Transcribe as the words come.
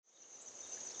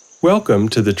Welcome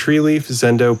to the Tree Leaf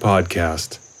Zendo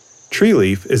podcast. Tree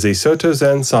Leaf is a Soto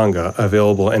Zen Sangha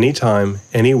available anytime,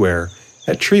 anywhere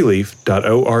at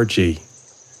treeleaf.org.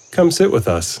 Come sit with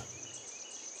us.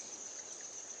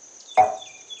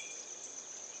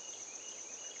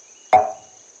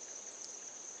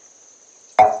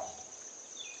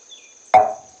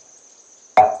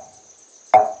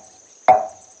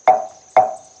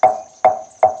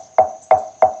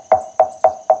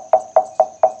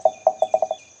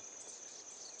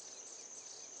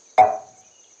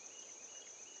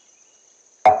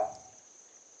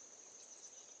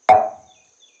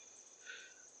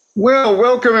 Well,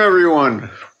 welcome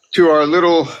everyone to our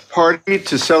little party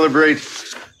to celebrate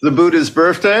the Buddha's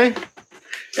birthday.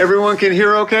 Everyone can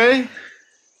hear okay?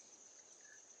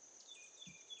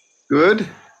 Good.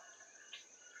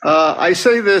 I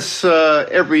say this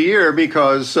every year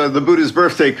because the Buddha's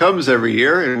birthday comes every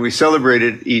year and we celebrate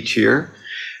it each year.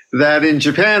 That in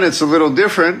Japan it's a little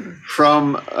different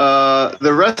from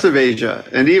the rest of Asia.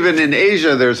 And even in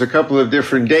Asia there's a couple of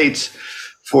different dates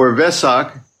for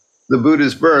Vesak, the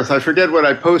Buddha's birth. I forget what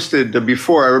I posted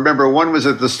before. I remember one was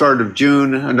at the start of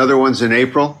June, another one's in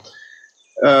April,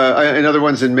 another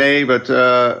one's in May, but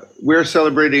we're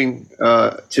celebrating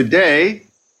today,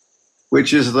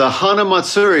 which is the Hana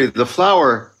Matsuri, the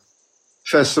flower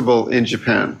festival in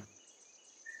Japan.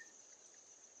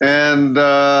 And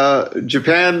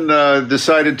Japan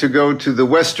decided to go to the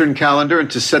Western calendar and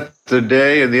to set the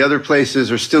day, and the other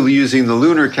places are still using the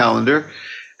lunar calendar,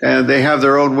 and they have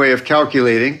their own way of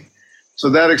calculating. So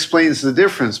that explains the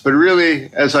difference. But really,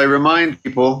 as I remind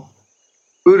people,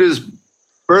 Buddha's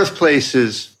birthplace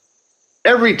is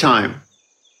every time,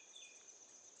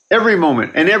 every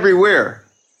moment, and everywhere.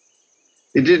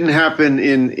 It didn't happen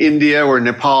in India or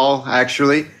Nepal,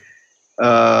 actually,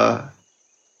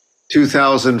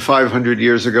 2,500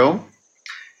 years ago.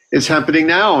 It's happening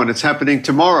now, and it's happening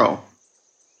tomorrow.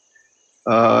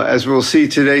 As we'll see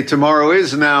today, tomorrow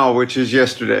is now, which is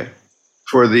yesterday,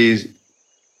 for the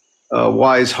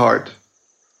wise heart.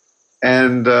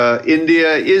 And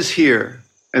India is here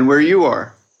and where you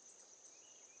are.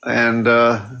 And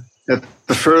at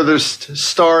the furthest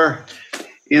star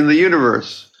in the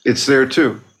universe, it's there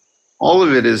too. All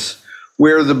of it is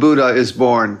where the Buddha is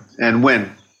born and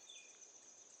when.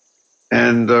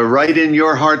 And right in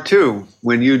your heart too.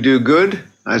 When you do good,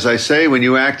 as I say, when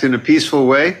you act in a peaceful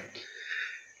way,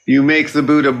 you make the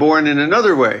Buddha born in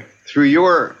another way, through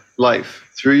your life,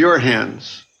 through your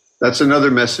hands. That's another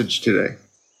message today.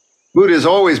 Buddha is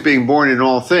always being born in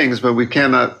all things, but we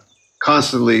cannot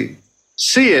constantly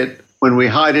see it when we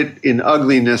hide it in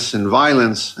ugliness and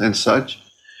violence and such.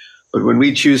 But when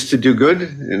we choose to do good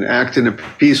and act in a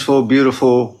peaceful,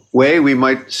 beautiful way, we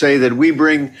might say that we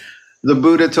bring the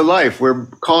Buddha to life. We're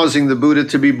causing the Buddha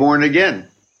to be born again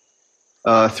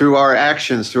through our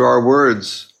actions, through our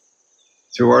words,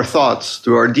 through our thoughts,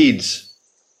 through our deeds.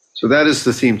 So that is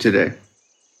the theme today.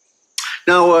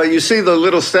 Now, you see the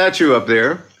little statue up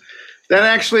there. That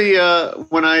actually,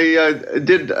 when I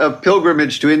did a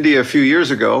pilgrimage to India a few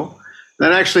years ago,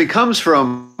 that actually comes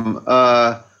from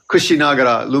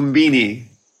Kushinagara, Lumbini,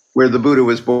 where the Buddha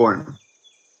was born.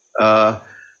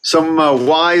 Some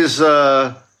wise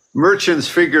merchants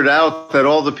figured out that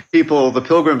all the people, the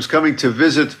pilgrims coming to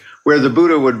visit where the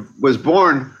Buddha was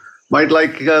born, might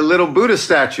like little Buddha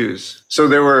statues. So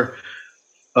there were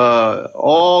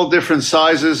all different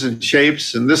sizes and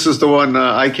shapes, and this is the one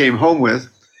I came home with.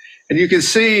 And you can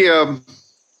see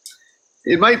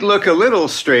it might look a little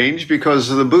strange because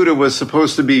the Buddha was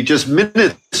supposed to be just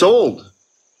minutes old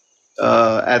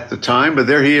at the time, but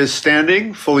there he is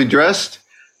standing, fully dressed,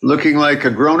 looking like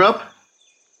a grown-up,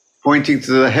 pointing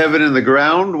to the heaven and the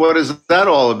ground. What is that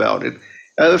all about?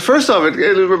 First off, it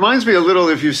reminds me a little,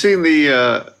 if you've seen the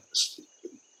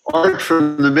art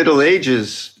from the Middle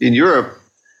Ages in Europe,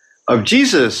 of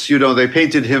Jesus, they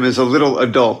painted him as a little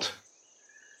adult.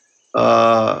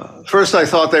 First, I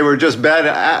thought they were just bad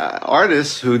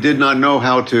artists who did not know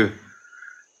how to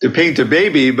paint a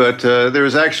baby, but there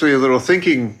was actually a little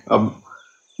thinking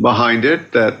behind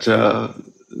it that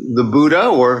the Buddha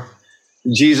or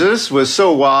Jesus was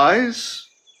so wise,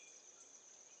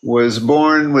 was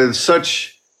born with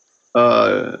such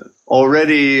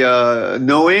already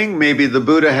knowing. Maybe the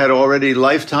Buddha had already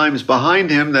lifetimes behind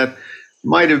him that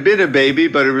might have been a baby,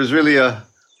 but it was really a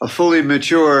fully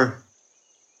mature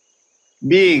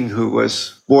being who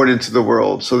was born into the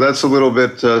world. So that's a little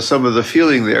bit some of the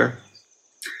feeling there.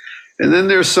 And then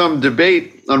there's some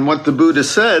debate on what the Buddha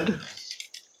said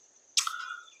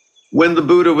when the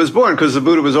Buddha was born, because the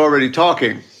Buddha was already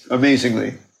talking,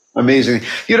 amazingly.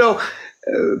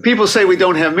 People say we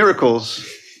don't have miracles.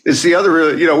 It's the other,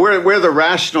 we're the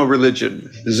rational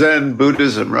religion, Zen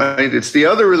Buddhism, right? It's the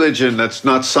other religion that's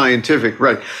not scientific,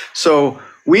 right? So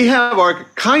we have our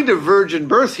kind of virgin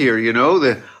birth here,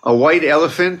 a white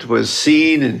elephant was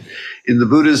seen in the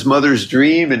Buddha's mother's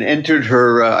dream and entered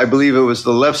her, I believe it was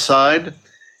the left side.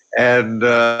 And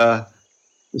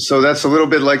so that's a little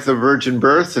bit like the virgin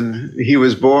birth. And he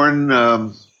was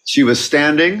born, she was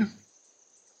standing.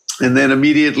 And then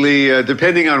immediately,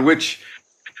 depending on which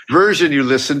version you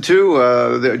listen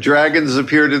to, the dragons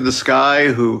appeared in the sky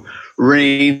who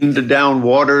rained down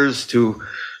waters to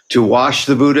wash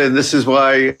the Buddha. And this is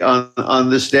why on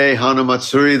this day, Hana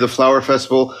Matsuri, the flower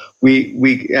festival,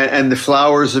 and the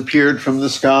flowers appeared from the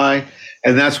sky.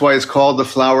 And that's why it's called the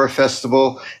flower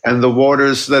festival. And the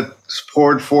waters that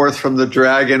poured forth from the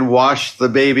dragon washed the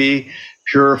baby,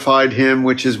 purified him,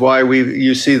 which is why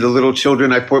you see the little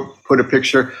children. I put a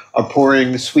picture of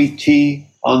pouring sweet tea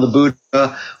on the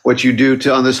Buddha. What you do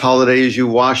on this holiday is you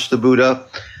wash the Buddha,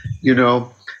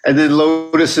 and then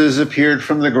lotuses appeared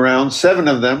from the ground, 7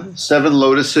 of them, 7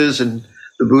 lotuses, and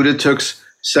the Buddha took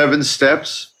 7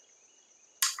 steps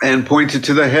and pointed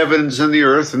to the heavens and the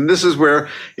earth. And this is where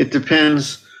it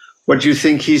depends what you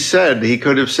think he said. He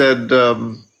could have said,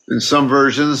 in some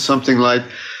versions, something like,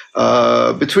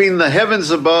 between the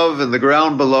heavens above and the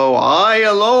ground below, I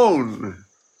alone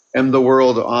am the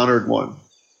world honored one.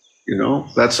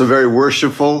 That's a very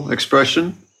worshipful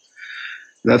expression.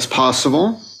 That's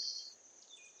possible.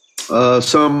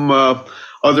 Some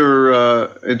other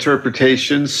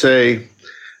interpretations say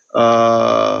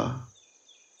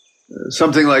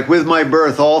something like, with my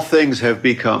birth, all things have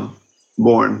become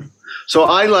born. So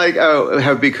I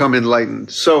have become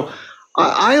enlightened. So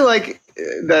I like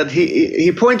that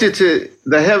he pointed to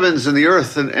the heavens and the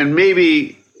earth, and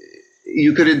maybe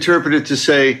you could interpret it to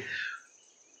say,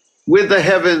 with the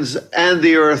heavens and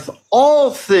the earth,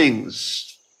 all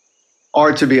things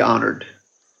are to be honored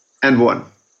and one.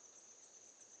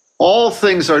 All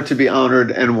things are to be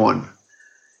honored and one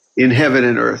in heaven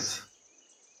and earth.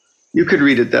 You could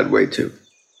read it that way too.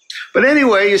 But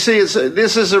anyway, you see,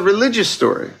 this is a religious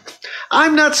story.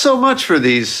 I'm not so much for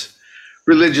these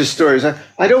religious stories.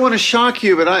 I don't want to shock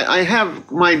you, but I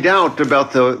have my doubt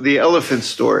about the elephant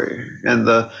story and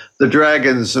the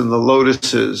dragons and the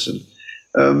lotuses. And,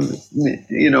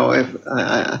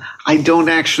 I don't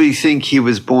actually think he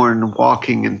was born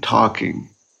walking and talking.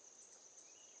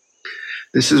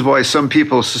 This is why some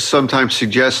people sometimes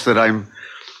suggest that I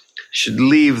should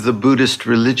leave the Buddhist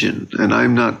religion, and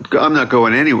I'm not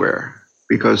going anywhere,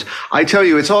 because I tell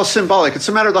you, it's all symbolic. It's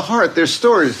a matter of the heart. They're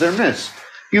stories, they're myths.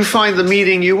 You find the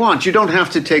meaning you want. You don't have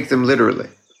to take them literally.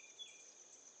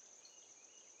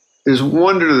 There's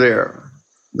wonder there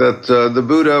that the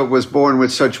Buddha was born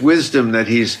with such wisdom that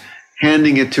he's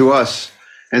handing it to us,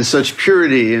 and such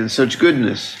purity and such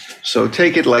goodness. So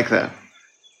take it like that.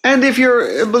 And if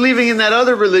you're believing in that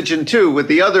other religion too, with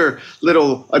the other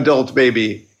little adult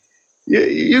baby,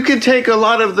 you can take a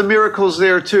lot of the miracles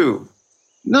there too.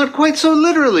 Not quite so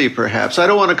literally, perhaps. I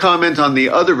don't want to comment on the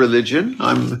other religion.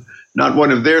 I'm not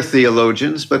one of their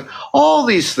theologians, but all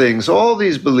these things, all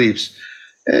these beliefs,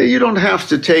 you don't have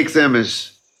to take them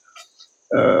as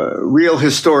real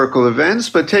historical events,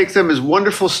 but take them as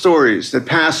wonderful stories that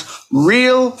pass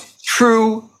real,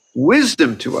 true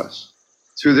wisdom to us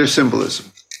through their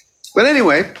symbolism. But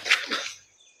anyway,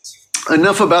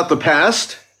 enough about the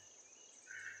past.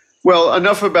 Well,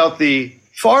 enough about the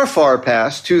far, far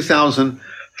past,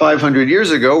 2,500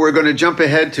 years ago. We're going to jump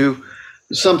ahead to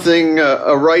something,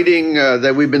 a writing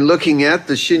that we've been looking at,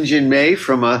 the Shinjinmei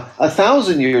from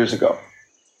 1,000 years ago.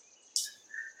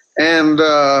 And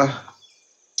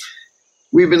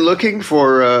we've been looking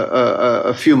for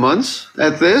a few months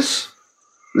at this.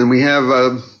 And we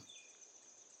have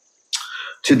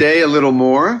today a little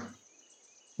more.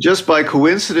 Just by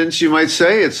coincidence, you might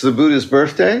say, it's the Buddha's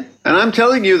birthday. And I'm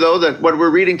telling you, though, that what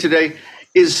we're reading today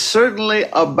is certainly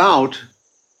about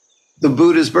the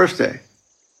Buddha's birthday.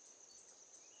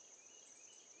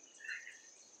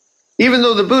 Even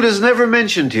though the Buddha is never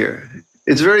mentioned here.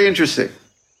 It's very interesting.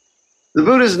 The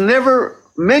Buddha is never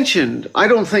mentioned, I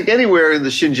don't think, anywhere in the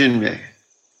Shinjinmei.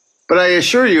 But I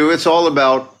assure you, it's all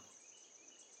about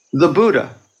the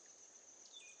Buddha.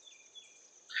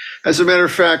 As a matter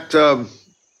of fact,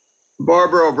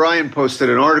 Barbara O'Brien posted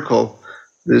an article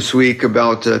this week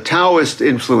about Taoist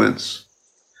influence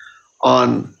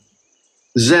on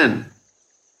Zen.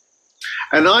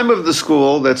 And I'm of the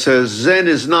school that says Zen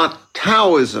is not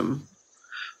Taoism,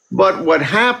 but what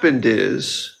happened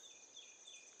is,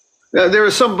 there are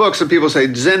some books that people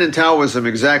say Zen and Taoism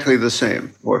exactly the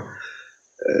same, or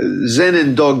Zen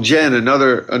and Dogjen,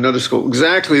 another school,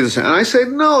 exactly the same. And I say,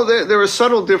 no, there are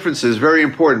subtle differences, very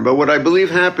important. But what I believe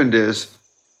happened is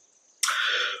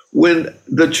when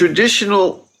the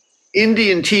traditional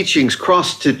Indian teachings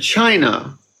crossed to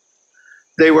China,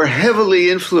 they were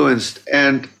heavily influenced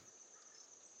and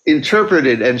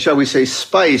interpreted and, shall we say,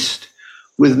 spiced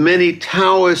with many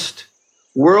Taoist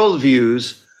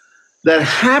worldviews that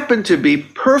happen to be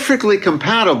perfectly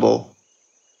compatible,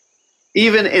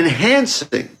 even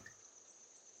enhancing,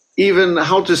 even,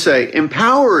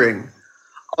 empowering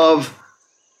of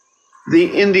the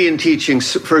Indian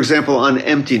teachings, for example, on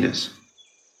emptiness.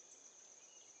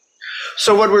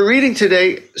 So what we're reading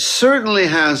today certainly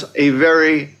has a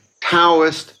very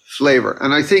Taoist flavor,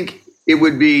 and I think it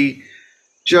would be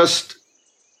just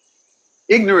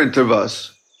ignorant of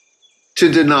us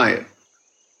to deny it.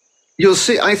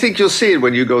 I think you'll see it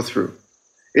when you go through.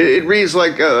 It reads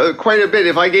like quite a bit.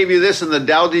 If I gave you this in the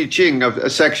Tao Te Ching of a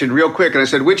section real quick, and I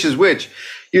said, which is which,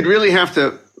 you'd really have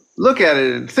to look at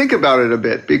it and think about it a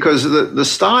bit, because the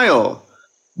style,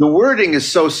 the wording is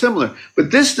so similar. But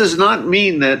this does not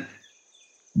mean that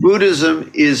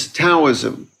Buddhism is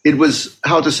Taoism. It was,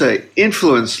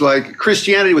 influenced, like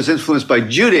Christianity was influenced by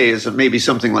Judaism, maybe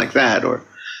something like that,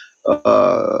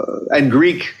 and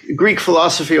Greek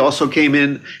philosophy also came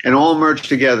in and all merged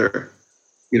together.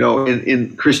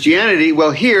 In Christianity,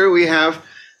 well, here we have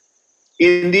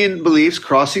Indian beliefs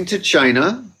crossing to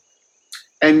China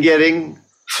and getting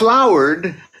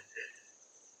flowered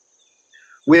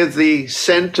with the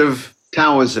scent of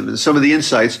Taoism and some of the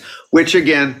insights, which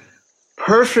again,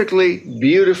 perfectly,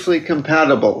 beautifully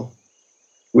compatible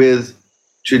with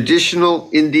traditional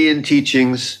Indian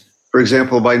teachings, for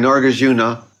example, by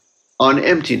Nagarjuna on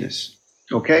emptiness.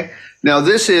 Okay? Now,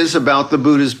 this is about the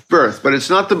Buddha's birth, but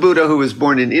it's not the Buddha who was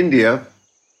born in India.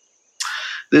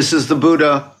 This is the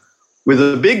Buddha with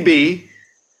a big B,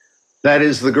 that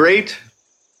is the great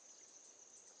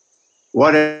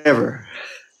whatever.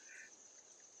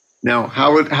 Now,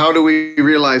 how do we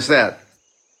realize that?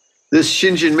 This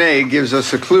Shinjinmei gives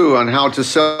us a clue on how to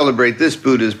celebrate this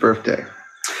Buddha's birthday.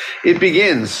 It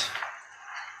begins,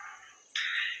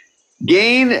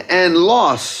 gain and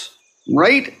loss,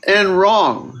 right and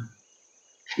wrong,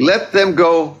 let them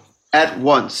go at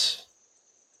once.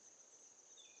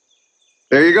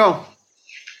 There you go.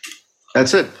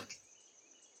 That's it. Of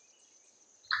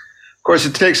course,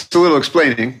 it takes a little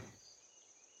explaining.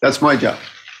 That's my job.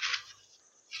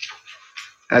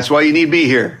 That's why you need me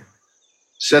here.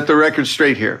 Set the record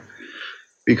straight here.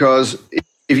 Because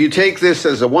if you take this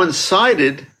as a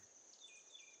one-sided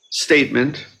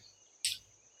statement,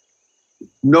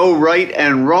 no right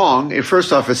and wrong,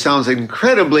 first off, it sounds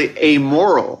incredibly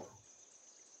amoral.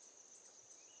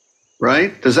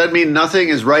 Right? Does that mean nothing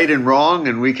is right and wrong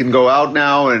and we can go out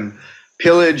now and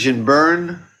pillage and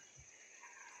burn?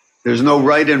 There's no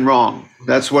right and wrong.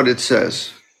 That's what it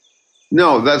says.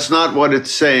 No, that's not what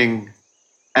it's saying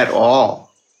at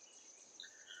all.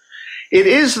 It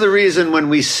is the reason when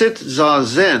we sit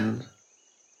Zazen,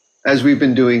 as we've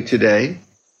been doing today,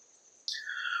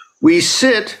 we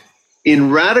sit in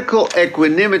radical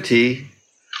equanimity,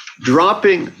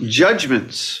 dropping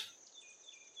judgments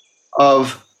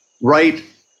of right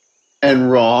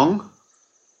and wrong,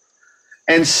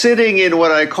 and sitting in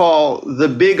what I call the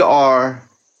big R,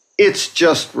 it's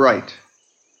just right.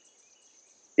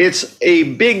 It's a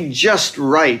big just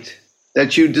right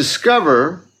that you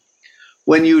discover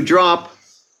when you drop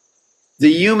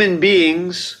the human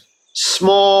being's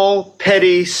small,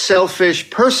 petty, selfish,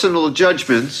 personal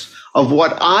judgments of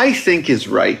what I think is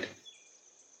right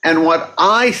and what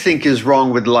I think is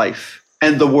wrong with life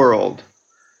and the world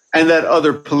and that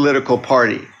other political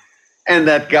party and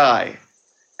that guy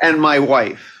and my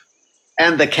wife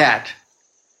and the cat.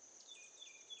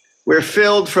 We're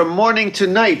filled from morning to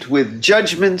night with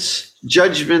judgments,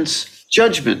 judgments,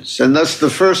 judgments. And that's the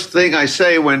first thing I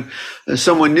say when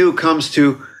someone new comes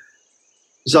to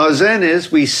Zazen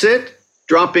is we sit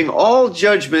dropping all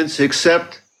judgments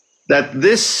except that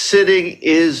this sitting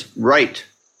is right.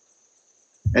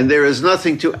 And there is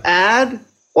nothing to add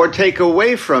or take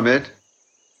away from it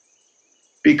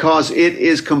because it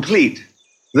is complete.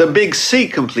 The big C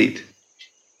complete.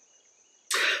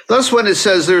 Thus, when it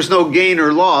says there's no gain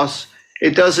or loss,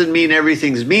 it doesn't mean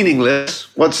everything's meaningless.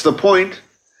 What's the point?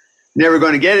 Never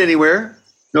going to get anywhere.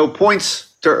 No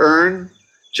points to earn.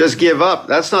 Just give up.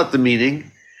 That's not the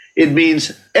meaning. It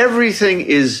means everything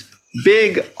is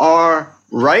big R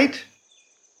right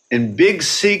and big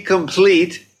C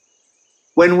complete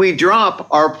when we drop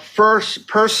our first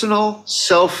personal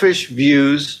selfish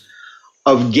views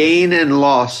of gain and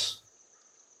loss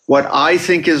what I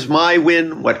think is my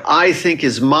win, what I think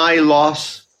is my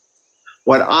loss,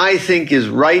 what I think is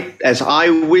right as I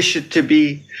wish it to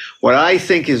be, what I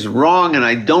think is wrong and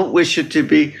I don't wish it to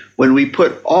be, when we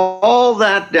put all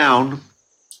that down,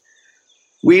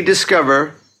 we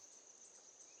discover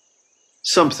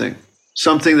something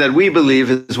that we believe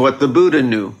is what the Buddha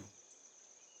knew,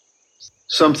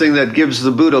 something that gives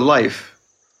the Buddha life.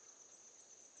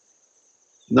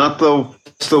 Not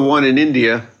the one in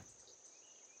India,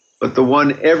 but the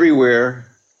one everywhere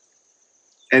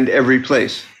and every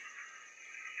place.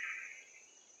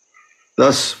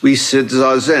 Thus we sit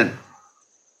Zazen.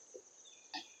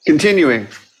 Continuing,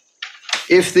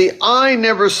 if the I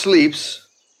never sleeps,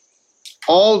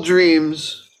 all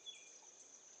dreams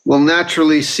will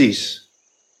naturally cease.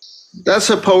 That's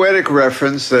a poetic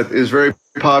reference that is very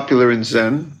popular in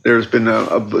Zen. There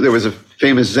was a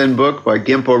famous Zen book by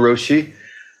Genpo Roshi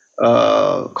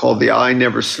called The I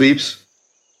Never Sleeps.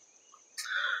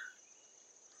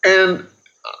 And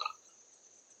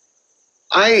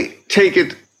I take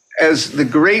it as the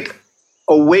great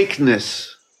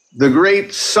awakeness, the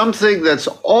great something that's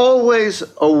always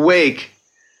awake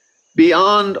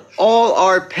beyond all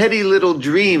our petty little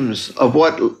dreams of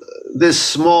what this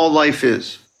small life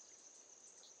is.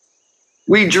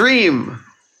 We dream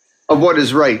of what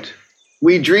is right.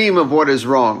 We dream of what is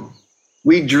wrong.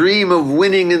 We dream of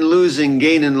winning and losing,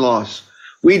 gain and loss.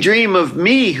 We dream of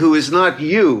me who is not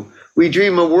you. We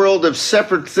dream a world of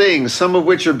separate things, some of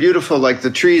which are beautiful, like the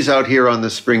trees out here on the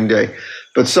spring day,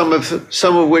 but some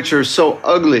of which are so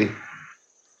ugly.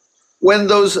 When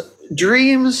those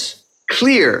dreams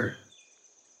clear,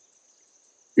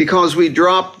 because we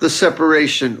drop the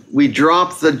separation, we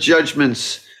drop the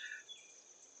judgments,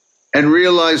 and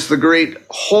realize the great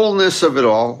wholeness of it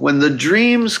all, when the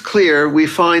dreams clear, we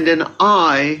find an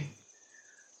I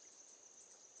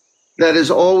that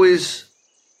is always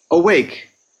awake.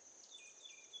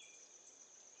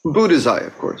 Buddha's eye,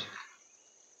 of course.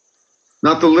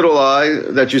 Not the little eye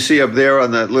that you see up there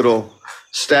on that little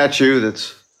statue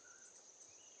that's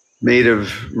made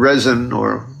of resin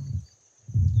or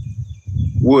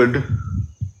wood,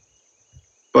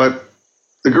 but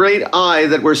the great I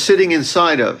that we're sitting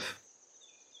inside of.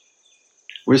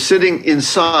 We're sitting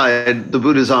inside the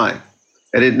Buddha's eye,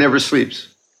 and it never sleeps.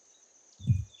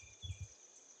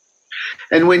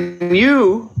 And when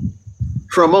you,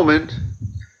 for a moment,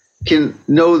 can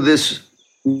know this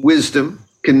wisdom,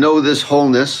 can know this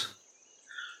wholeness,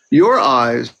 your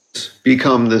eyes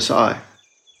become this eye.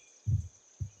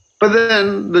 But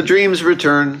then the dreams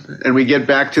return, and we get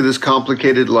back to this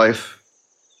complicated life.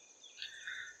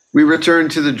 We return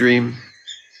to the dream.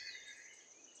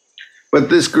 But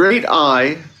this great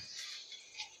I,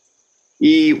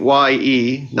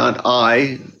 E-Y-E, not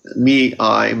I, me,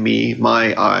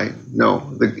 my I. No,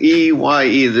 the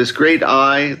E-Y-E, this great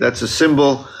I, that's a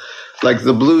symbol like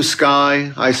the blue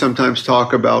sky I sometimes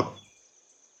talk about,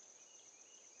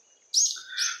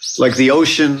 like the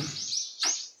ocean,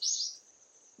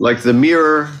 like the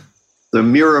mirror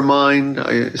mind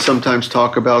I sometimes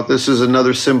talk about. This is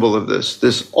another symbol of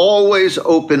this always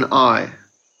open eye.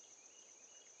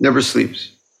 Never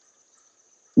sleeps,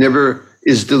 never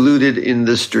is deluded in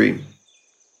this dream.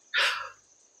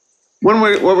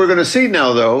 What we're going to see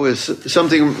now, though, is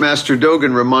something Master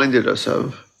Dogen reminded us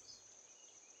of.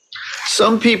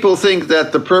 Some people think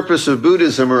that the purpose of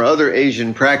Buddhism or other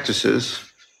Asian practices,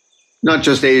 not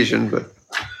just Asian, but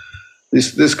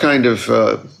this kind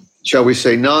of, shall we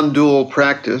say, non-dual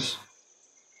practice,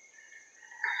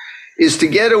 is to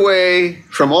get away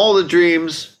from all the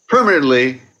dreams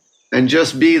permanently and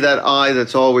just be that eye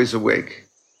that's always awake.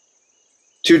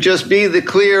 To just be the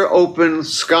clear, open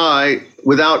sky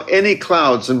without any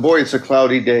clouds. And boy, it's a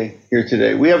cloudy day here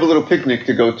today. We have a little picnic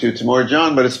to go to tomorrow,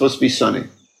 John, but it's supposed to be sunny.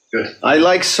 Good. I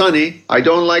like sunny. I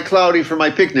don't like cloudy for my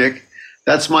picnic.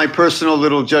 That's my personal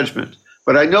little judgment.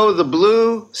 But I know the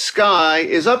blue sky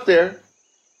is up there.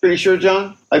 Pretty sure,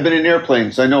 John? I've been in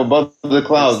airplanes. I know above the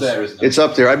clouds. It's there, isn't it? It's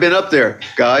up there. I've been up there,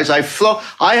 guys. I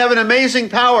have an amazing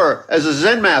power as a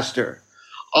Zen master.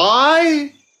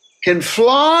 I can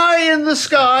fly in the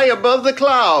sky above the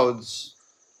clouds.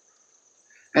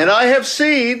 And I have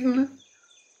seen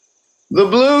the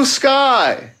blue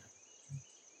sky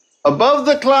above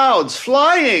the clouds,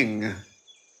 flying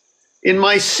in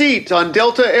my seat on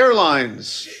Delta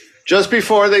Airlines just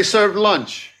before they served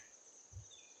lunch.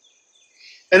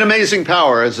 An amazing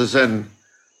power as a Zen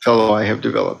fellow I have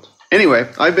developed. Anyway,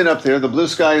 I've been up there. The blue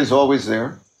sky is always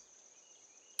there.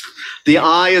 The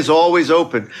eye is always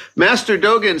open. Master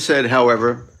Dogen said,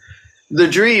 however, the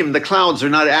dream, the clouds are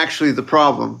not actually the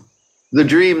problem. The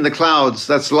dream, the clouds,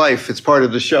 that's life. It's part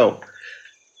of the show.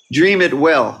 Dream it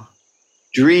well.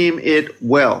 Dream it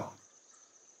well.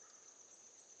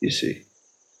 You see.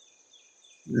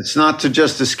 It's not to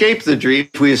just escape the dream.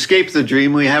 If we escape the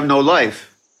dream, we have no life.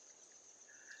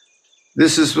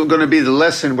 This is going to be the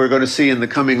lesson we're going to see in the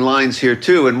coming lines here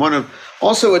too. And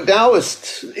also a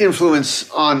Taoist influence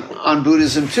on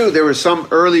Buddhism too. There was some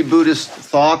early Buddhist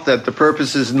thought that the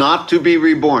purpose is not to be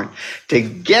reborn, to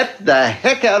get the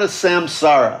heck out of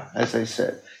samsara, as they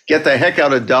said. Get the heck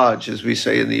out of Dodge, as we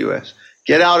say in the US.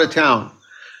 Get out of town.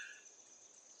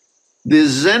 The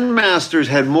Zen masters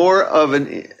had more of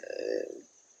an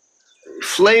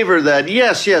flavor that,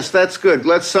 yes, that's good.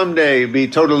 Let's someday be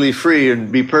totally free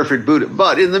and be perfect Buddha.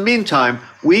 But in the meantime,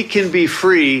 we can be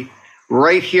free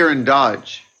right here in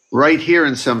Dodge, right here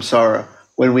in samsara,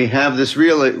 when we have this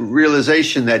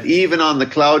realization that even on the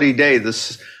cloudy day, the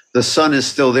sun is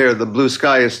still there, the blue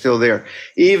sky is still there.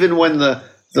 Even when the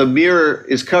mirror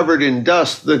is covered in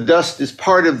dust, the dust is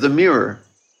part of the mirror.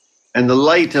 And the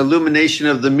light illumination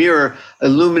of the mirror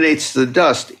illuminates the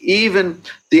dust. Even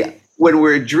when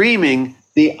we're dreaming,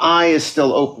 the eye is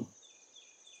still open,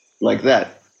 like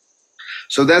that.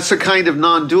 So that's a kind of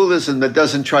non-dualism that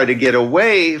doesn't try to get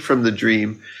away from the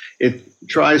dream. It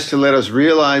tries to let us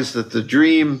realize that the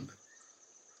dream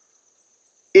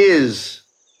is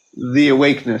the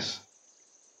awakeness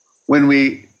when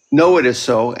we know it is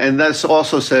so. And that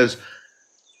also says,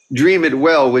 dream it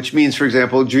well, which means, for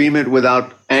example, dream it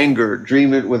without anger,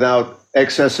 dream it without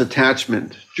excess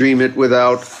attachment, dream it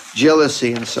without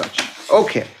jealousy and such.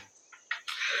 Okay.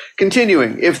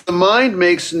 Continuing, if the mind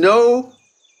makes no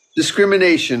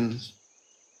discriminations,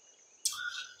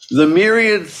 the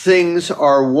myriad things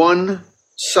are one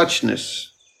suchness.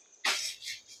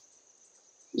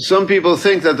 Some people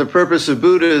think that the purpose of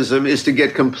Buddhism is to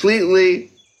get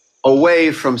completely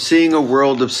away from seeing a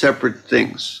world of separate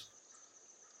things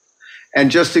and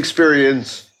just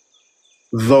experience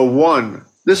the one.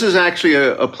 This is actually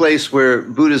a place where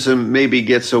Buddhism maybe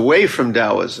gets away from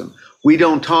Taoism. We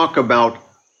don't talk about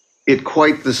it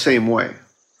quite the same way.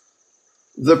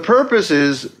 The purpose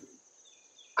is,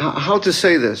 how to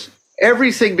say this,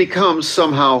 everything becomes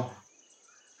somehow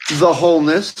the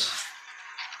wholeness,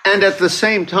 and at the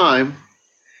same time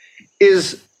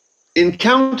is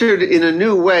encountered in a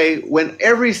new way when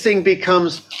everything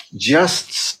becomes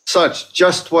just such,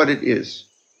 just what it is.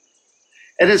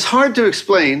 And it's hard to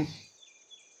explain,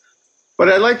 but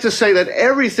I like to say that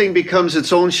everything becomes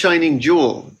its own shining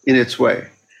jewel in its way,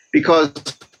 because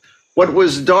what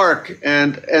was dark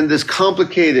and this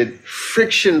complicated,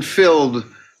 friction-filled,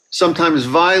 sometimes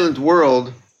violent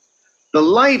world, the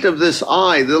light of this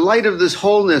eye, the light of this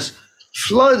wholeness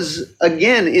floods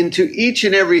again into each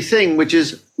and everything, which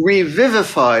is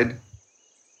revivified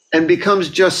and becomes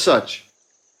just such,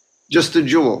 just a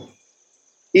jewel.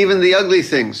 Even the ugly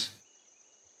things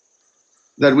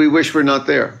that we wish were not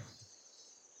there.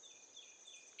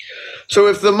 So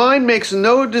if the mind makes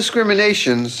no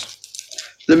discriminations,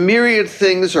 the myriad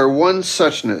things are one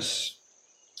suchness.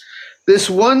 This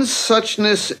one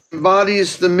suchness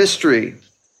embodies the mystery,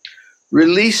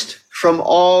 released from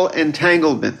all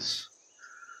entanglements.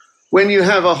 When you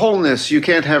have a wholeness, you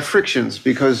can't have frictions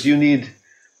because you need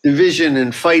division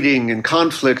and fighting and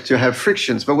conflict to have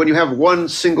frictions. But when you have one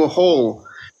single whole,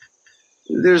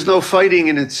 there's no fighting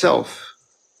in itself.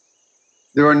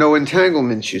 There are no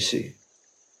entanglements, you see.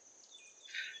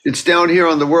 It's down here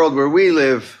on the world where we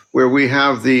live, where we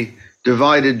have the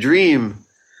divided dream,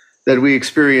 that we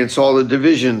experience all the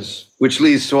divisions, which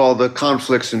leads to all the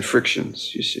conflicts and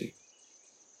frictions, you see.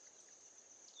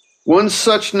 One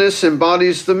suchness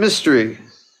embodies the mystery,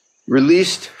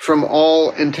 released from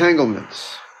all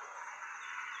entanglements.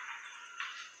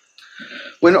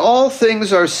 When all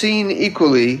things are seen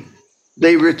equally,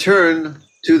 they return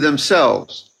to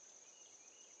themselves.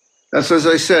 That's, as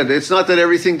I said, it's not that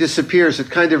everything disappears. It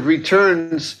kind of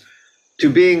returns to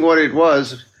being what it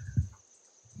was,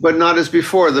 but not as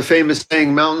before. The famous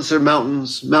saying, mountains are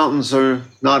mountains, mountains are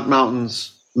not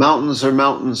mountains, mountains are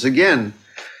mountains again.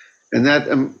 And that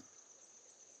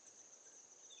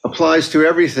applies to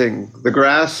everything. The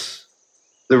grass,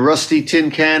 the rusty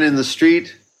tin can in the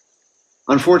street,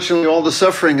 unfortunately, all the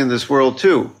suffering in this world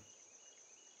too.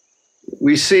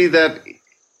 We see that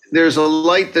there's a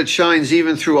light that shines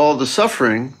even through all the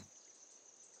suffering.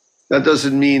 That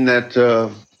doesn't mean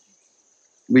that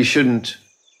we shouldn't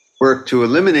work to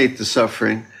eliminate the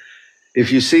suffering.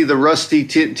 If you see the rusty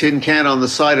tin can on the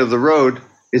side of the road,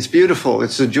 it's beautiful,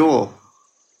 it's a jewel.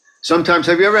 Sometimes,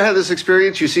 have you ever had this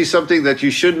experience? You see something that you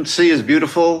shouldn't see as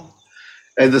beautiful,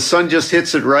 and the sun just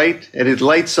hits it right, and it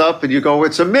lights up, and you go,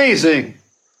 it's amazing,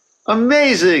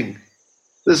 amazing.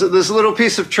 This little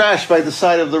piece of trash by the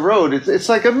side of the road. It's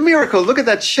like a miracle. Look at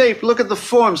that shape. Look at the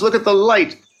forms. Look at the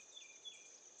light.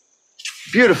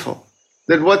 Beautiful.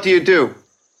 Then what do?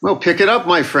 Well, pick it up,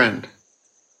 my friend.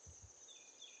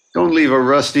 Don't leave a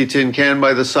rusty tin can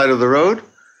by the side of the road.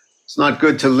 It's not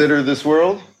good to litter this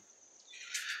world.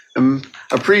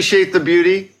 Appreciate the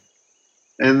beauty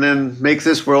and then make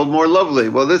this world more lovely.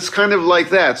 Well, it's kind of like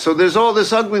that. So there's all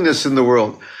this ugliness in the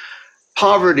world.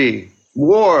 Poverty,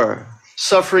 war,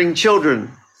 suffering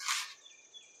children.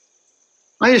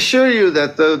 I assure you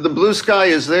that the blue sky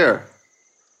is there.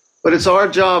 But it's our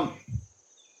job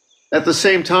at the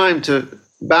same time to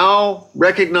bow,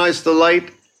 recognize the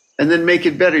light, and then make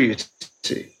it better, you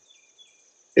see.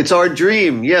 It's our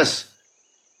dream, yes.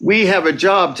 We have a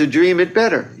job to dream it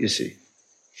better, you see.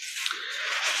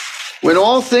 When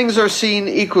all things are seen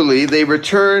equally, they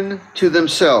return to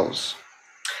themselves.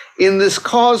 In this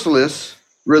causeless,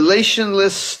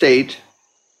 relationless state,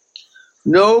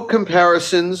 no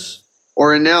comparisons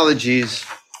or analogies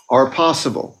are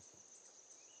possible.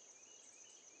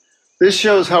 This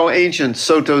shows how ancient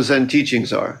Soto Zen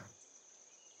teachings are.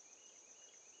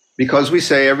 Because we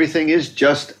say everything is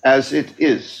just as it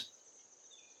is.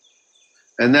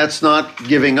 And that's not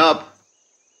giving up.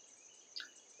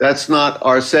 That's not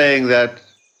our saying that,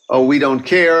 oh, we don't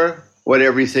care what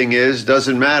everything is,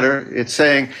 doesn't matter. It's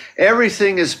saying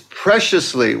everything is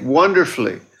preciously,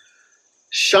 wonderfully,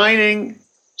 shining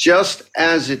just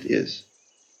as it is,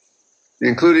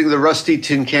 including the rusty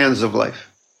tin cans of life.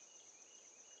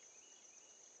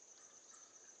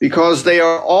 Because they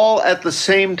are all at the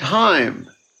same time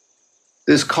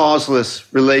this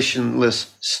causeless,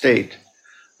 relationless state.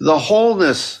 The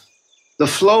wholeness, the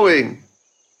flowing,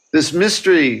 this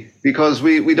mystery, because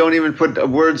we don't even put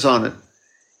words on it,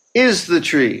 is the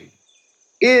tree,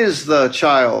 is the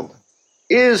child,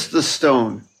 is the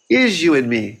stone, is you and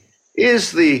me,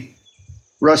 is the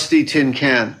rusty tin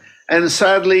can, and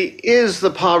sadly is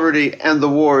the poverty and the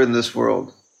war in this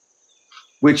world,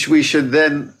 which we should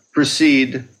then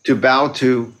proceed to bow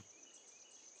to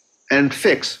and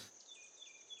fix.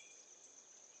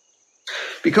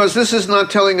 Because this is not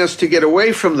telling us to get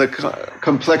away from the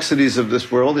complexities of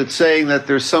this world. It's saying that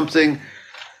there's something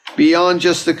beyond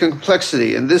just the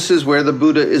complexity. And this is where the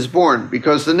Buddha is born.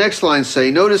 Because the next lines say,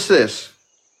 notice this,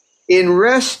 in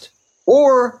rest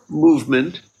or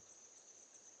movement,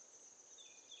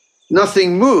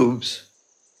 nothing moves.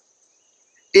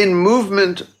 In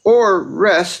movement or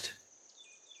rest,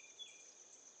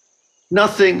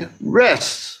 nothing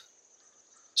rests.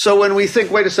 So when we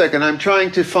think, wait a second, I'm trying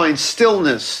to find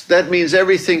stillness, that means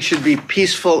everything should be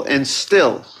peaceful and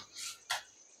still.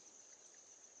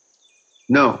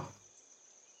 No.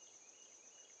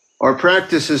 Our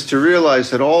practice is to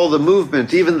realize that all the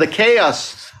movement, even the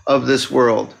chaos of this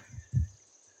world,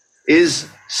 is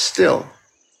still,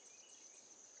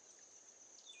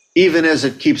 even as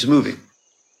it keeps moving.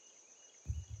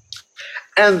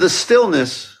 And the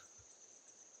stillness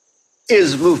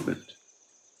is movement.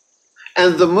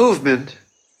 And the movement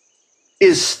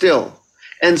is still.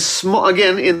 And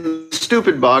again, in the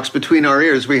stupid box between our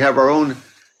ears, we have our own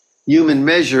human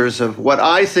measures of what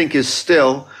I think is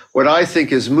still, what I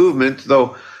think is movement,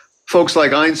 though folks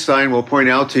like Einstein will point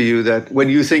out to you that when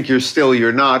you think you're still,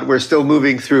 you're not. We're still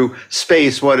moving through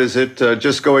space. What is it?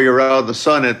 Just going around the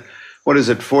sun at,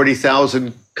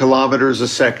 40,000 kilometers a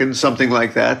second, something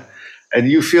like that.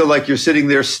 And you feel like you're sitting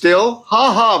there still?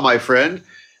 Ha ha, my friend.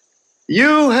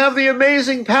 You have the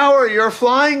amazing power. You're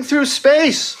flying through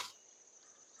space.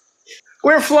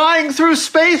 We're flying through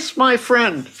space, my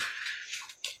friend.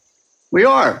 We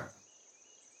are.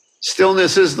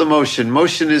 Stillness is the motion.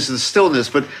 Motion is the stillness.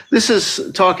 But this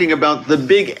is talking about the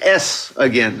big S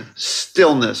again,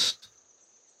 stillness.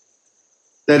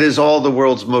 That is all the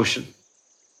world's motion.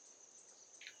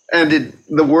 And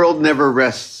the world never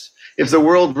rests. If the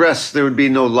world rests, there would be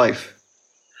no life.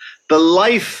 The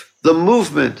life, the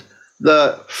movement,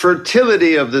 the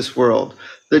fertility of this world,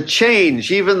 the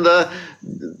change, even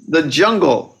the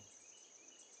jungle,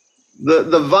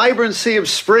 the vibrancy of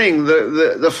spring,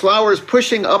 the flowers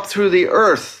pushing up through the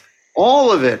earth,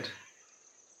 all of it,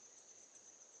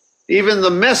 even the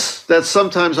mess that's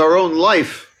sometimes our own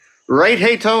life, right,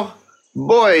 Hato?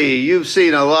 Boy, you've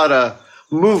seen a lot of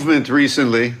movement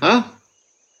recently, huh?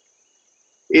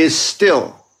 Is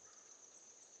still.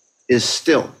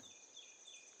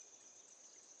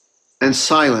 And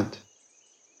silent.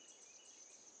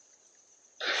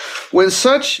 When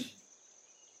such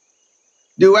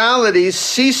dualities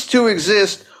cease to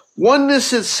exist,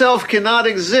 oneness itself cannot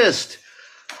exist.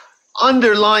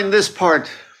 Underline this part,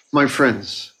 my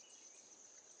friends.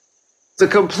 The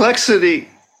complexity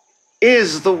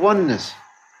is the oneness.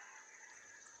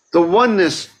 The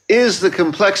oneness is the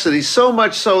complexity, so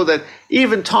much so that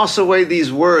even toss away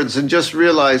these words and just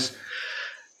realize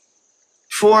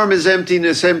form is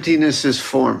emptiness, emptiness is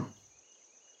form.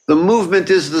 The movement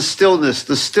is the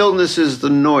stillness is the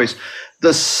noise.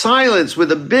 The silence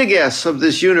with a big S of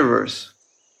this universe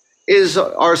is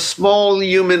our small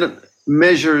human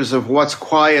measures of what's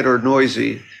quiet or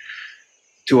noisy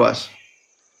to us,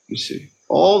 you see.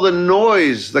 All the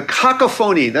noise, the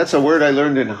cacophony, that's a word I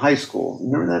learned in high school.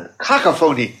 Remember that?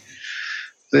 Cacophony.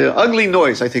 The ugly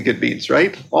noise, I think it means,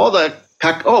 right? All that,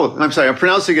 I'm sorry, I'm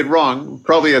pronouncing it wrong,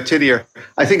 probably a tinnier.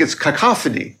 I think it's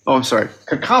cacophony. Oh, I'm sorry,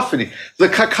 cacophony. The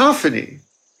cacophony,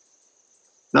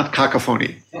 not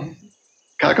cacophony.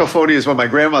 Cacophony is what my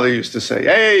grandmother used to say.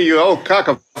 Hey, you old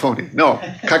cacophony. No,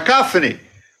 cacophony.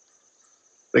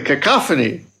 The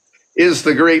cacophony is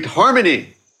the great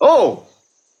harmony. Oh,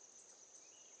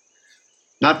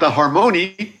 not the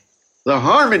harmony. The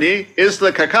harmony is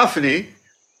the cacophony,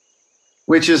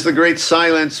 which is the great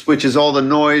silence, which is all the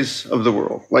noise of the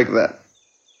world, like that.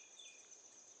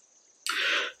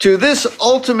 To this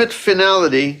ultimate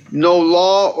finality, no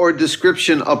law or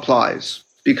description applies,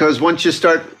 because once you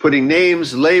start putting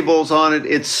names, labels on it,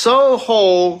 it's so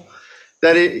whole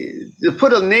that to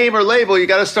put a name or label, you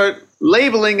got to start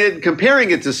labeling it and comparing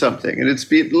it to something, and it's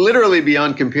literally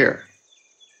beyond compare.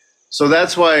 So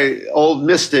that's why old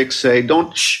mystics say,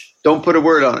 don't put a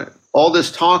word on it. All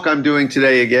this talk I'm doing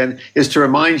today, again, is to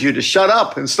remind you to shut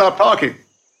up and stop talking.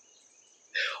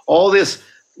 All this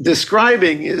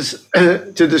describing is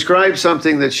to describe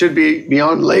something that should be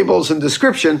beyond labels and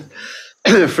description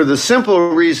for the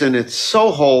simple reason it's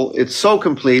so whole, it's so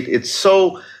complete, it's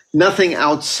so nothing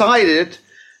outside it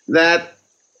that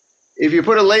if you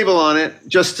put a label on it,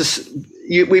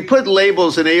 we put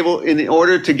labels in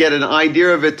order to get an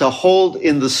idea of it to hold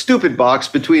in the stupid box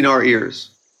between our ears.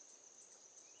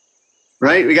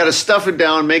 Right? We got to stuff it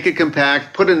down, make it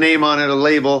compact, put a name on it, a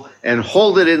label, and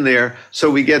hold it in there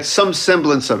so we get some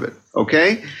semblance of it.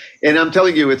 Okay? And I'm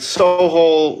telling you, it's so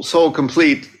whole, so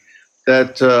complete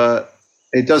that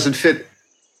it doesn't fit.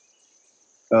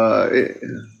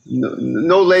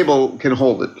 No label can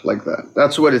hold it like that.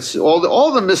 That's what it's.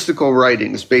 All the mystical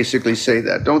writings basically say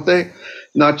that, don't they?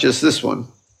 Not just this one.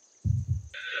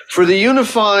 For the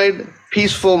unified,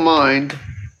 peaceful mind,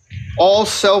 all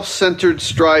self-centered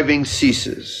striving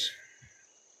ceases.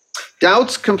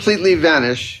 Doubts completely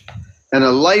vanish, and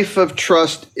a life of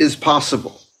trust is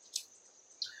possible.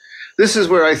 This is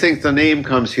where I think the name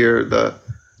comes here, the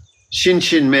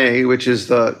Shinjinmei, which is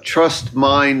the trust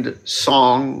mind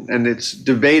song, and it's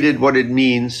debated what it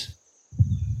means.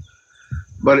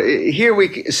 But here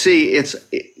we see it's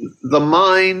the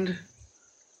mind,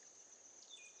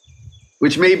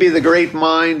 which may be the great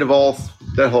mind of all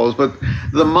that holds, but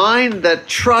the mind that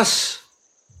trusts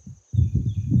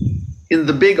in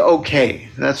the big okay.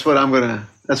 That's what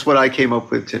I came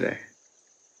up with today.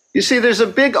 You see, there's a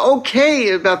big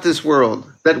okay about this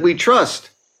world that we trust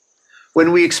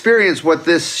when we experience what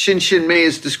this Shinjinmei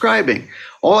is describing.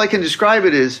 All I can describe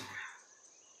it is,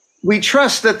 we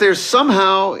trust that there's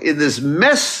somehow in this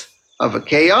mess of a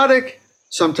chaotic,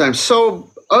 sometimes so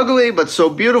ugly, but so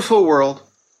beautiful world,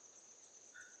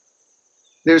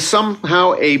 there's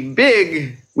somehow a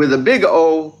big, with a big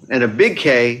O and a big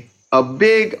K, a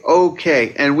big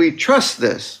okay. And we trust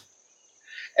this.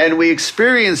 And we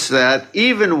experience that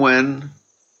even when,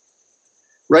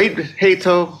 right,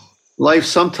 Hato, life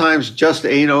sometimes just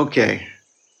ain't okay.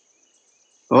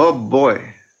 Oh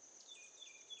boy.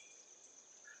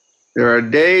 There are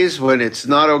days when it's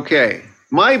not okay.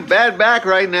 My bad back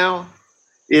right now,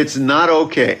 it's not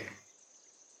okay.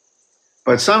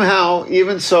 But somehow,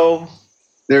 even so,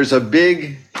 there's a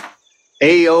big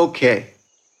A-OK.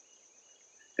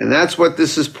 And that's what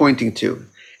this is pointing to.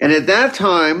 And at that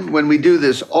time, when we do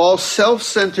this, all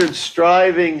self-centered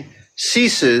striving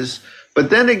ceases. But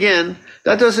then again,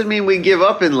 that doesn't mean we give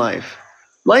up in life.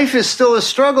 Life is still a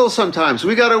struggle sometimes.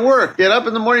 We got to work. Get up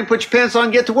in the morning, put your pants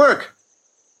on, get to work.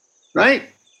 Right?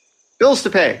 Bills to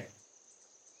pay.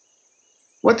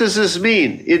 What does this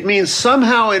mean? It means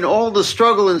somehow in all the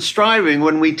struggle and striving,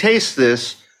 when we taste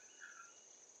this,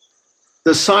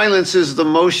 the silence is the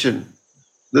motion.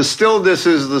 The stillness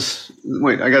is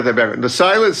I got that backwards. The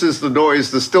silence is the noise.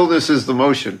 The stillness is the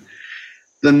motion.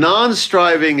 The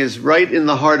non-striving is right in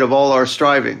the heart of all our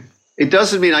striving. It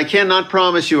doesn't mean I cannot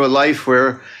promise you a life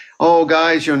where, oh,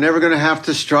 guys, you're never going to have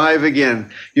to strive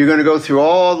again. You're going to go through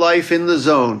all life in the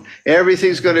zone.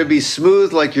 Everything's going to be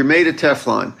smooth like you're made of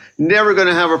Teflon. Never going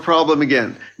to have a problem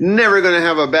again. Never going to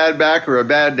have a bad back or a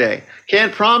bad day.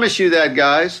 Can't promise you that,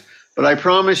 guys. But I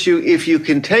promise you, if you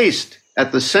can taste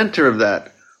at the center of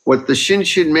that what the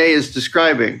Shinjinmei is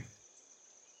describing,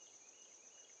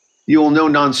 you will know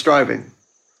non-striving,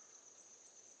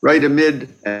 right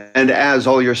amid and as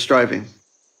all your striving.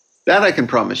 That I can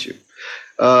promise you.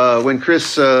 When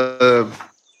Chris, got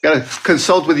to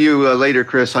consult with you later,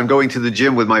 Chris. I'm going to the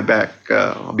gym with my back.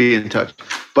 I'll be in touch.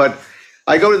 But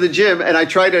I go to the gym and I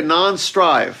try to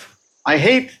non-strive. I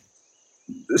hate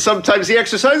sometimes the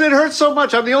exercise. It hurts so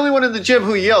much. I'm the only one in the gym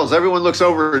who yells. Everyone looks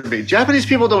over at me. Japanese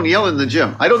people don't yell in the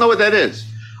gym. I don't know what that is.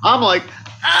 I'm like,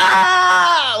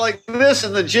 ah, like this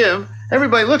in the gym.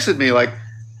 Everybody looks at me like,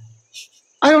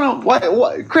 I don't know.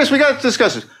 Why? Chris, we got to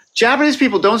discuss this. Japanese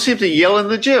people don't seem to yell in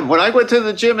the gym. When I went to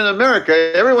the gym in America,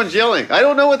 everyone's yelling. I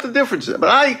don't know what the difference is. But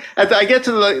I get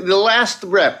to the last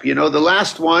rep, the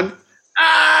last one,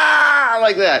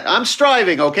 like that. I'm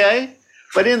striving, okay?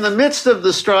 But in the midst of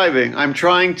the striving, I'm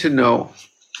trying to know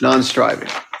non-striving.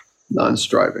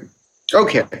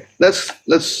 Okay,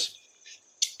 let's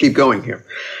keep going here.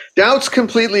 Doubts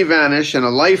completely vanish and a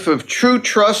life of true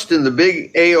trust in the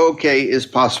big A-OK is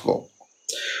possible.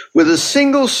 With a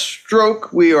single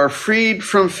stroke, we are freed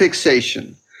from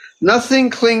fixation. Nothing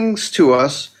clings to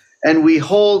us, and we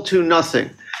hold to nothing.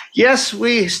 Yes,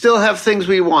 we still have things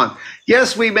we want.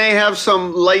 Yes, we may have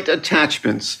some light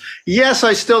attachments. Yes,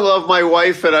 I still love my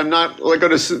wife, and I'm not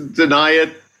going to deny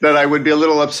it, that I would be a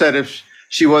little upset if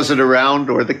she wasn't around,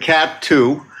 or the cat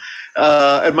too,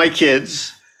 and my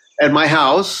kids, and my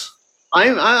house.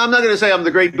 I'm not going to say I'm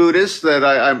the great Buddhist, that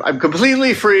I'm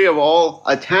completely free of all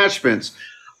attachments.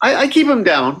 I keep them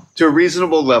down to a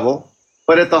reasonable level,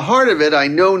 but at the heart of it, I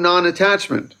know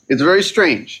non-attachment. It's very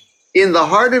strange. In the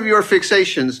heart of your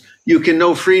fixations, you can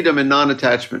know freedom and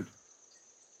non-attachment.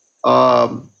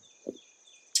 The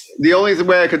only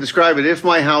way I could describe it, if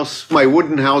my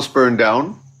wooden house burned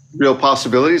down, real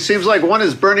possibility. It seems like one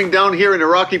is burning down here in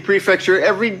Iraqi prefecture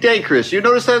every day, Chris. You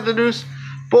notice that in the news?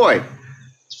 Boy,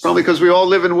 it's probably because we all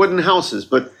live in wooden houses,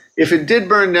 but if it did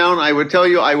burn down, I would tell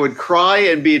you I would cry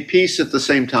and be at peace at the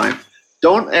same time.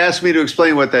 Don't ask me to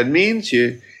explain what that means.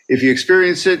 If you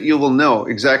experience it, you will know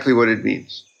exactly what it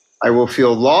means. I will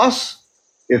feel loss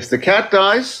if the cat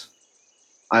dies.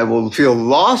 I will feel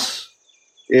loss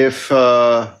if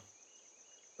I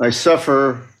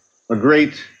suffer a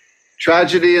great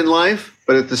tragedy in life,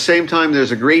 but at the same time,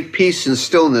 there's a great peace and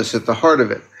stillness at the heart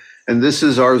of it. And this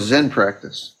is our Zen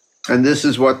practice. And this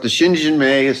is what the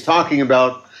Shinjinmei is talking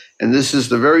about. And this is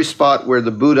the very spot where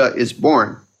the Buddha is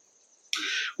born.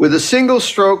 With a single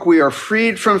stroke, we are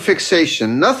freed from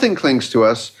fixation. Nothing clings to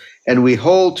us, and we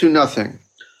hold to nothing.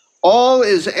 All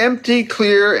is empty,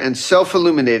 clear, and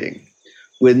self-illuminating,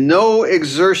 with no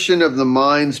exertion of the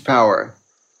mind's power.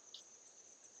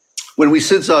 When we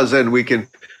sit Zazen, we can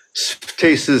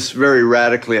taste this very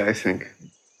radically, I think.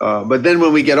 But then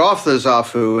when we get off the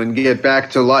Zafu and get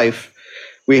back to life,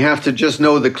 we have to just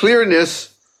know the clearness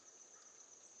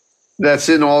that's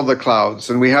in all the clouds.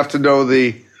 And we have to know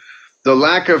the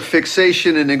lack of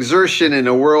fixation and exertion in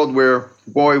a world where,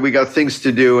 boy, we got things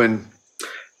to do and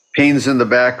pains in the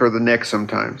back or the neck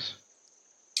sometimes.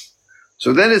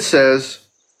 So then it says,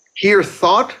 here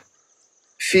thought,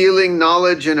 feeling,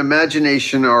 knowledge, and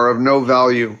imagination are of no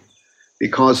value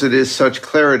because it is such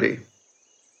clarity.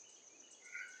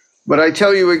 But I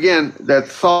tell you again that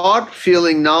thought,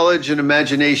 feeling, knowledge, and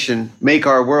imagination make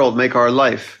our world, make our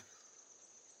life.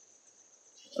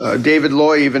 David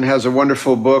Loy even has a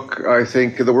wonderful book. I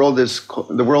think the world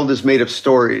is made of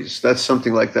stories. That's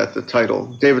something like that, the title.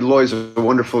 David Loy is a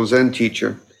wonderful Zen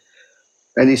teacher.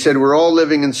 And he said, we're all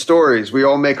living in stories. We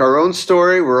all make our own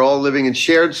story. We're all living in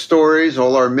shared stories,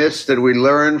 all our myths that we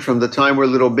learn from the time we're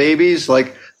little babies,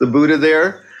 like the Buddha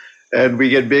there. And we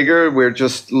get bigger, we're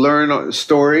just learn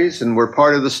stories and we're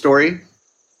part of the story.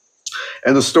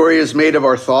 And the story is made of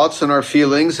our thoughts and our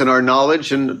feelings and our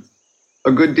knowledge and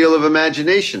a good deal of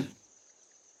imagination.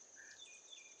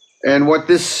 And what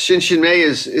this Shinjinmei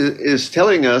is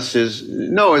telling us is,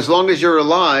 no, as long as you're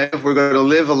alive, we're going to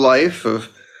live a life of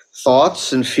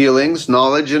thoughts and feelings,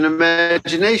 knowledge and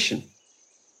imagination.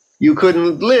 You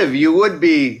couldn't live. You would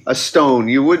be a stone.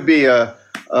 You would be a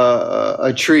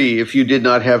tree if you did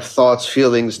not have thoughts,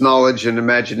 feelings, knowledge, and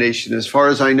imagination. As far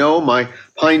as I know, my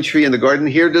pine tree in the garden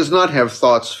here does not have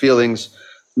thoughts, feelings,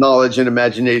 knowledge, and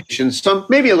imagination. Some,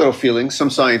 maybe a little feeling. Some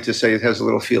scientists say it has a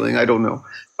little feeling. I don't know.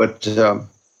 But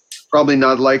probably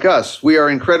not like us. We are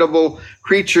incredible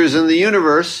creatures in the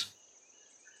universe.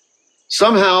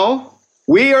 Somehow,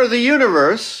 we are the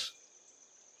universe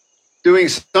doing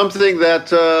something that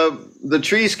the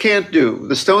trees can't do,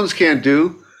 the stones can't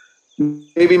do.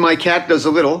 Maybe my cat does a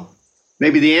little.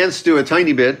 Maybe the ants do a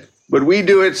tiny bit. But we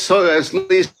do it, so at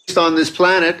least on this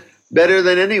planet, better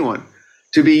than anyone.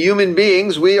 To be human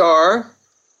beings, we are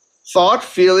thought,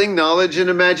 feeling, knowledge, and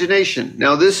imagination.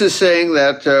 Now, this is saying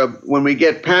that when we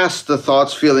get past the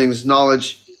thoughts, feelings,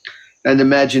 knowledge, and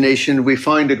imagination, we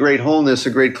find a great wholeness,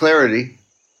 a great clarity.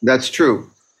 That's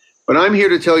true. But I'm here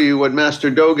to tell you what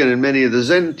Master Dogen and many of the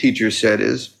Zen teachers said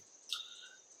is,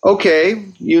 okay,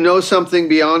 you know something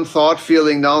beyond thought,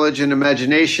 feeling, knowledge, and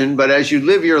imagination, but as you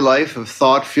live your life of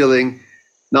thought, feeling,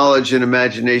 knowledge, and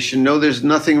imagination, know there's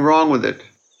nothing wrong with it.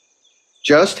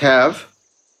 Just have,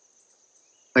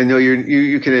 I know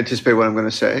you can anticipate what I'm going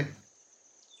to say,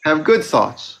 have good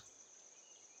thoughts.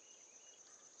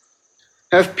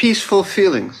 Have peaceful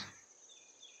feelings.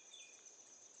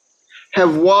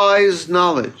 Have wise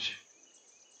knowledge.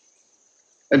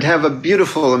 And have a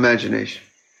beautiful imagination.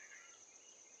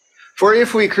 For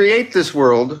if we create this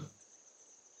world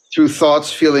through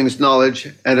thoughts, feelings, knowledge,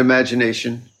 and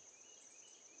imagination,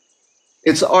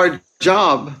 it's our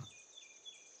job,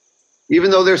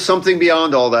 even though there's something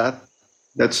beyond all that,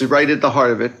 that's right at the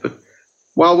heart of it, but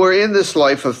while we're in this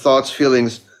life of thoughts,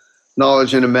 feelings,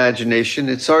 knowledge, and imagination,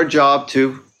 it's our job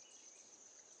to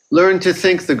learn to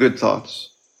think the good thoughts,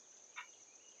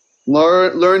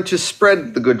 learn to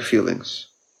spread the good feelings,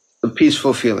 the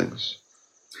peaceful feelings,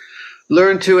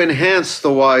 learn to enhance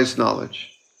the wise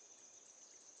knowledge,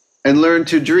 and learn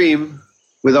to dream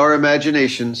with our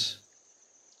imaginations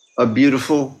a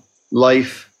beautiful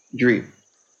life dream.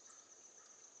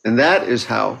 And that is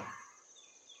how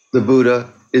the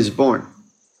Buddha is born.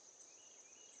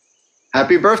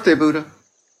 Happy birthday, Buddha.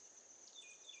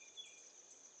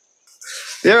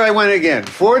 There I went again.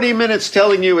 40 minutes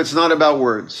telling you it's not about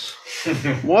words.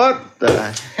 What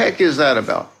the heck is that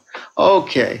about?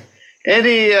 Okay.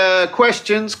 Any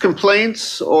questions,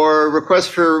 complaints, or requests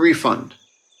for a refund?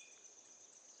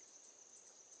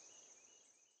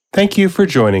 Thank you for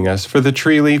joining us for the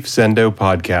Tree Leaf Zendo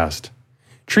podcast.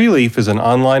 Tree Leaf is an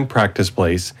online practice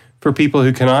place for people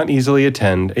who cannot easily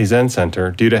attend a Zen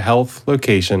center due to health,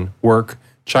 location, work,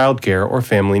 childcare, or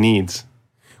family needs.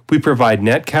 We provide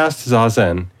netcast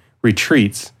Zazen,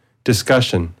 retreats,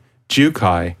 discussion,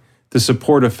 jukai, the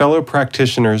support of fellow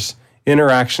practitioners,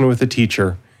 interaction with a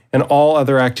teacher, and all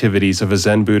other activities of a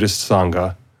Zen Buddhist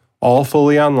Sangha, all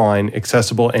fully online,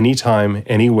 accessible anytime,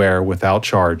 anywhere, without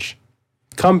charge.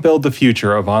 Come build the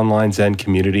future of online Zen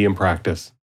community and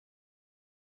practice.